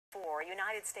A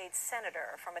United States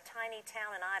senator from a tiny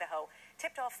town in Idaho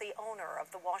tipped off the owner of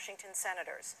the Washington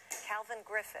Senators, Calvin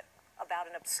Griffith, about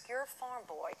an obscure farm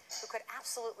boy who could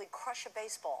absolutely crush a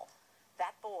baseball.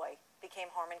 That boy became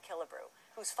Harmon Killebrew,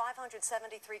 whose 573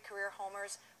 career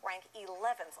homers rank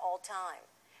 11th all time.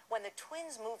 When the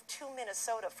Twins moved to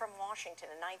Minnesota from Washington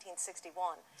in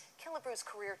 1961, Killebrew's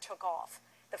career took off.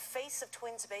 The face of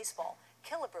Twins baseball,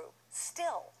 Killebrew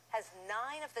still has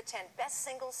 9 of the 10 best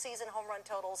single-season home run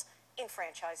totals in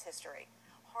franchise history.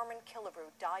 Harmon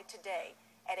Killebrew died today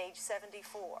at age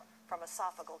 74 from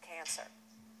esophageal cancer.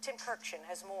 Tim Kirkshin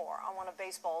has more on one of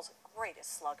baseball's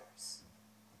greatest sluggers.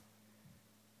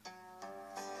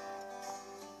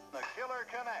 The killer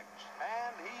connects,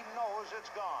 and he knows it's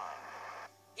gone.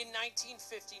 In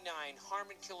 1959,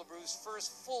 Harmon Killebrew's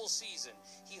first full season,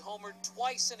 he homered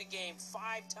twice in a game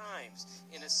 5 times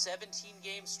in a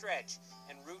 17-game stretch,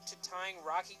 en route to tying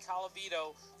Rocky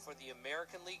Colavito for the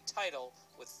American League title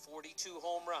with 42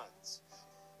 home runs.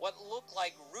 What looked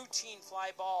like routine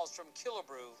fly balls from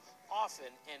Killebrew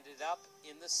often ended up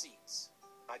in the seats.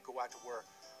 I'd go out to where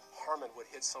Harmon would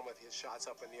hit some of his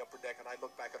shots up in the upper deck, and I'd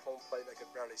look back at home plate and I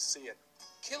could barely see it.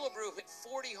 Killebrew hit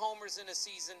 40 homers in a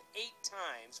season 8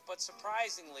 times, but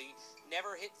surprisingly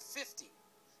never hit 50,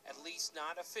 at least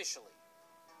not officially.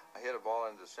 I hit a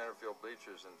ball into center field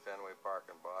bleachers in Fenway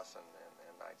Park in Boston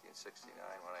in 1969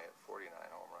 when I hit 49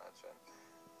 home runs,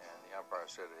 and the umpire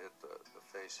said it hit the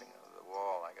facing of the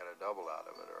wall. I got a double out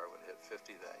of it, or I would hit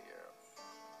 50 that year.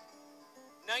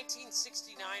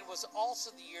 1969 was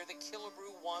also the year that Killebrew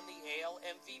won the AL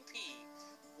MVP,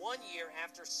 1 year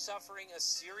after suffering a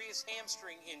serious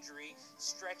hamstring injury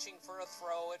stretching for a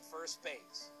throw at first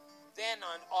base. Then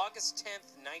on August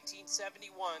 10th,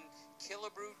 1971,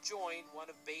 Killebrew joined one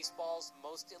of baseball's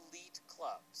most elite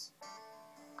clubs.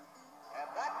 And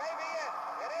that may be it.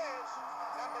 It is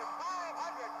number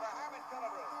 500 for Harmon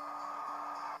Killebrew.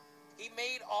 He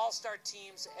made all-star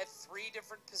teams at 3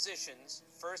 different positions,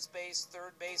 first base,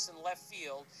 third base, and left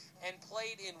field, and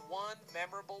played in one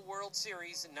memorable World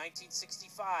Series in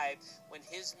 1965 when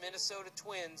his Minnesota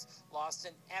Twins lost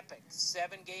an epic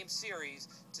 7-game series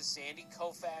to Sandy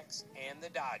Koufax and the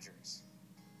Dodgers.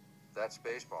 That's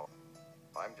baseball.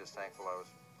 I'm just thankful I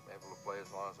was able to play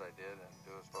as long as I did and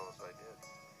do as well as I did.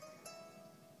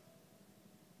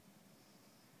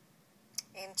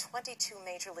 In 22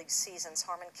 Major League seasons,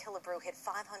 Harmon Killebrew hit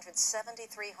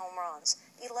 573 home runs,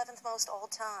 11th most all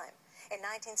time. In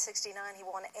 1969, he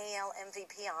won AL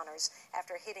MVP honors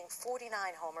after hitting 49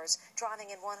 homers,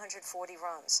 driving in 140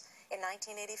 runs. In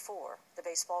 1984, the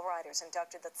baseball writers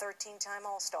inducted the 13-time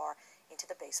All-Star into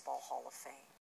the Baseball Hall of Fame.